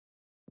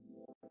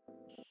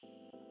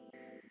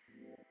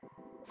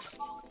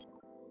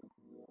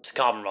 It's a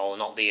carbon roller,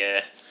 not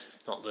the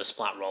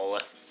splat roller.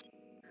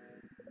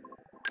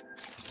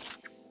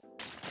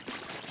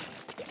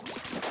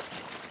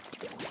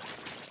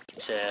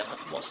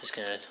 What's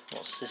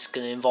this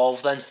gonna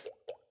involve then?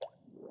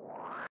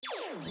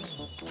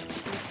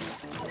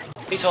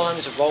 Beat all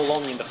enemies with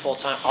roll-onium before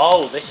time.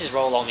 Oh, this is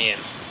roll-onium.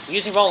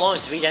 Using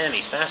roll-onium to beat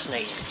enemies,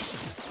 fascinating.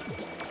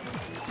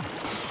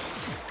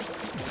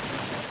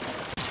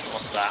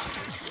 What's that?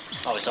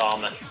 Oh, it's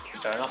armour.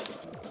 Fair enough.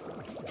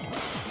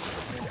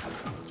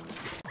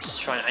 Let's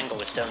try and angle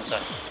this, don't I?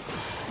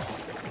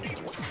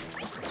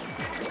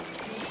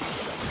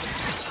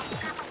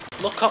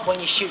 Look up when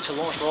you shoot to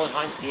launch rolling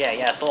high into the air.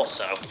 Yeah, I thought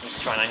so. Need to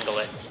try and angle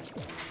it.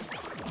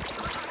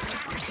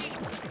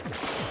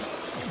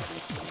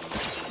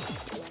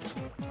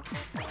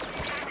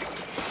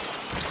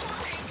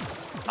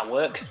 That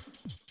work? I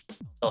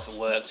don't know if it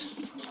worked.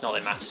 Not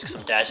that it matters because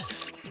I'm dead.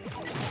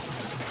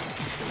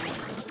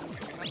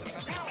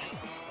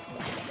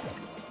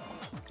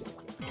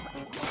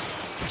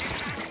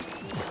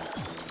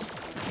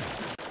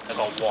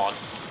 one.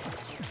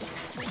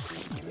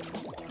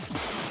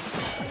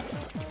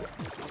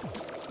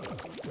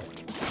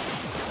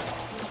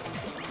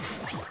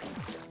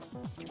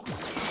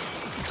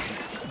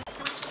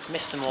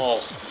 Missed them all.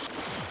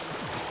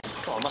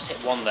 Come on, I must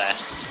hit one there.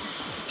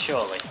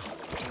 Surely.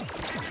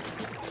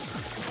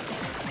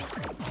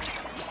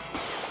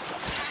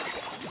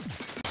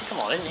 Come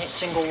on, I didn't hit a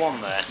single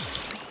one there.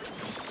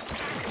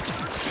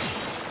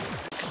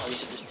 God,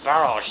 this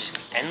barrage is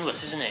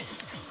endless, isn't it?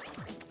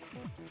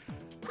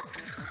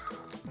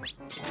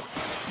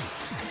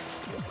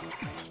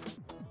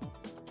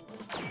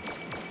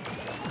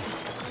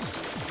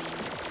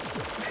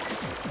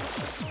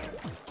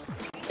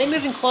 Are they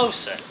moving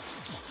closer?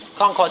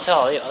 Can't quite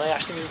tell. Are they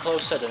actually moving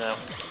closer? I don't know.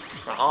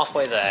 Right,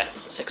 halfway there.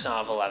 6 out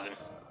of 11.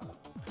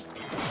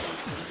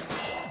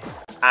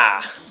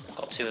 Ah,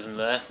 got 2 of them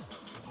there.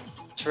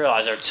 Just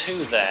realised there are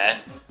 2 there,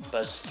 but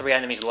there's 3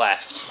 enemies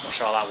left. Not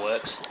sure how that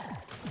works.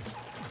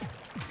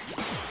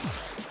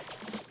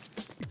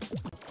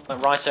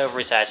 Went right over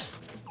his head.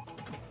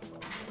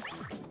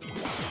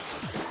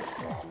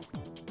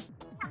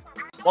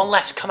 One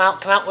left. Come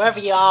out, wherever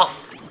you are.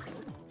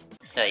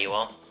 There you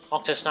are.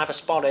 Octo Sniper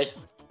spotted.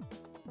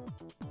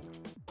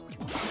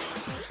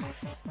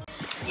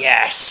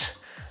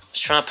 Yes! I was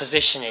trying to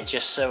position it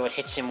just so it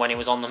hits him when he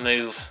was on the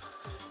move.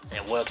 And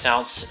it works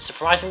out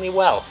surprisingly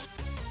well.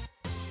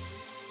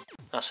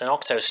 That's an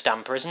Octo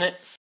Stamper, isn't it?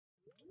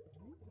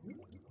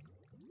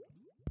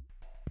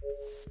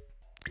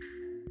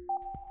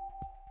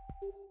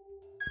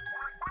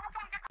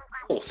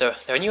 Oh, there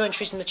are new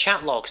entries in the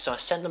chat log, so I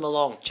sent them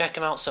along. Check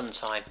them out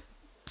sometime.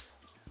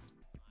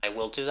 I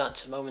will do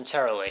that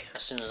momentarily,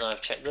 as soon as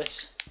I've checked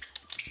this.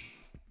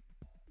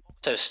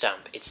 Octo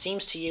Stamp. It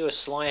seems to you a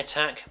sly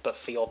attack, but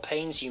for your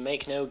pains you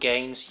make no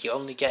gains, you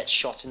only get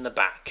shot in the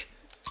back.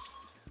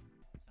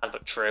 Sad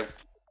but true.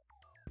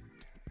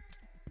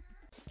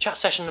 Chat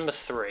session number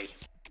 3.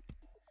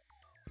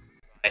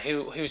 Right,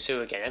 who's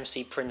who again?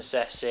 MC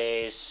Princess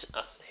is...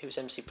 who's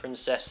MC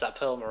Princess? That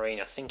Pearl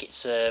Marina. I think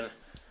it's... I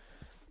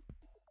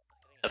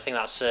think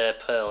that's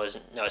Pearl,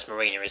 isn't... No, it's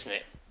Marina, isn't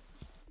it?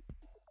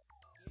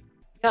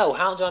 Yo,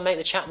 how do I make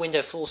the chat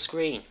window full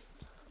screen?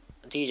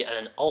 DJ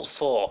and an Alt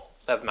 4.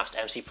 Webmaster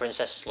MC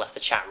Princess has left the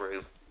chat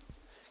room.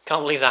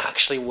 Can't believe that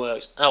actually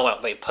works. Oh well,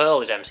 wait, Pearl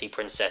is MC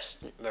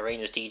Princess,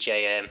 Marina's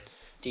DJ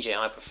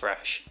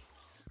Hyperfresh.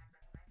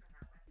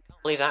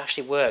 Can't believe that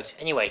actually worked.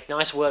 Anyway,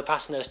 nice work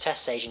passing those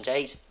tests, Agent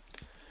 8.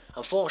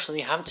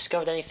 Unfortunately, I haven't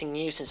discovered anything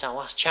new since our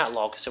last chat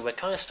log, so we're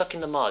kind of stuck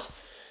in the mud.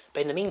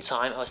 But in the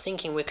meantime, I was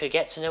thinking we could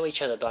get to know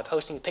each other by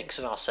posting pics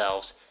of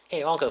ourselves.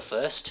 Here, I'll go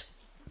first.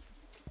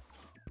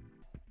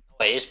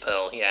 Oh, it is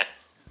Pearl, yeah.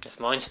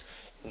 Never mind.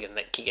 Keep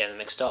getting them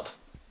mixed up.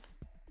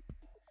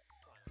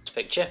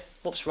 Picture.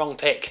 Whoops, wrong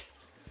pic.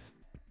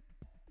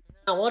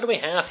 Now, what do we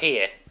have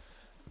here?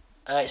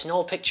 It's an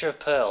old picture of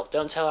Pearl.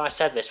 Don't tell her I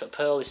said this, but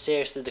Pearl is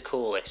seriously the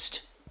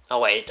coolest.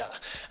 Oh wait,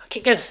 I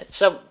keep going.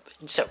 So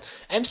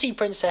MC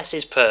Princess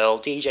is Pearl,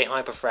 DJ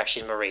Hyperfresh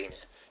is Marina.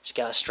 Just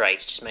get that straight.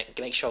 Just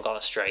make sure I got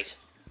that straight.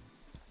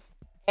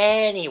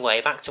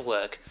 Anyway, back to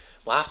work.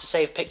 We'll have to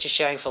save picture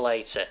sharing for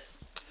later.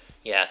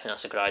 Yeah, I think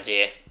that's a good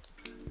idea.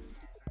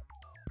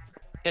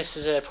 This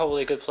is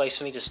probably a good place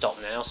for me to stop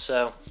now,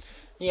 so...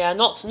 Yeah,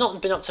 not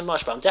been up to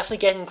much, but I'm definitely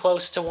getting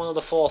close to one of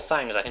the 4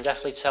 things. I can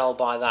definitely tell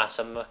by that.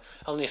 I'm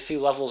only a few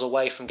levels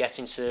away from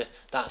getting to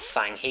that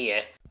thing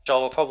here, which I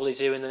will probably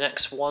do in the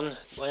next one,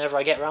 whenever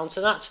I get around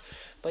to that.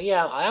 But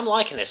yeah, I am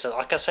liking this.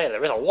 Like I say,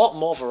 there is a lot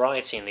more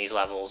variety in these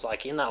levels,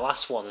 like in that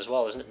last one as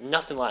well. There's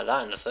nothing like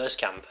that in the first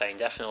campaign,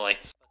 definitely.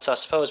 So I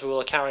suppose we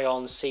will carry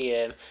on, see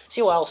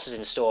what else is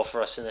in store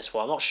for us in this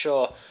one. I'm not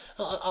sure.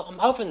 I'm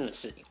hoping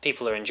that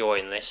people are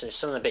enjoying this. It's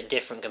something a bit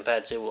different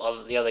compared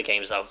to the other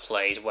games that I've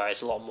played, where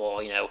it's a lot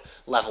more,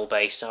 level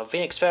based. I've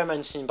been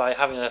experimenting by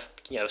having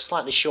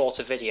slightly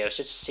shorter videos just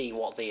to see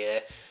what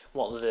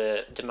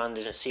the demand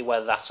is and see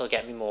whether that'll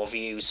get me more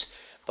views.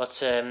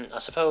 But I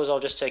suppose I'll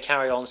just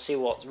carry on, see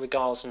what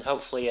regards, and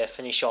hopefully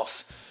finish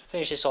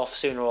this off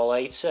sooner or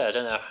later. I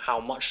don't know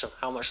how much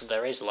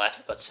there is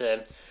left, but I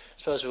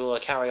suppose we will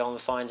carry on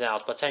and find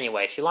out. But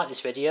anyway, if you like this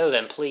video,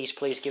 then please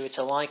give it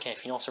a like, and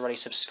if you're not already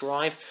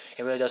subscribed,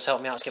 it really does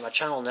help me out to get my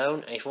channel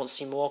known. And if you want to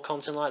see more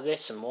content like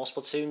this and more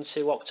Splatoon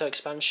 2 Octo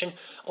Expansion,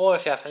 or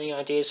if you have any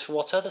ideas for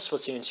what other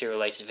Splatoon 2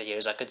 related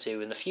videos I could do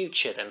in the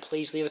future, then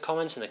please leave a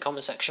comment in the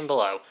comment section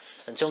below.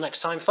 Until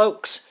next time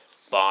folks,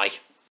 bye.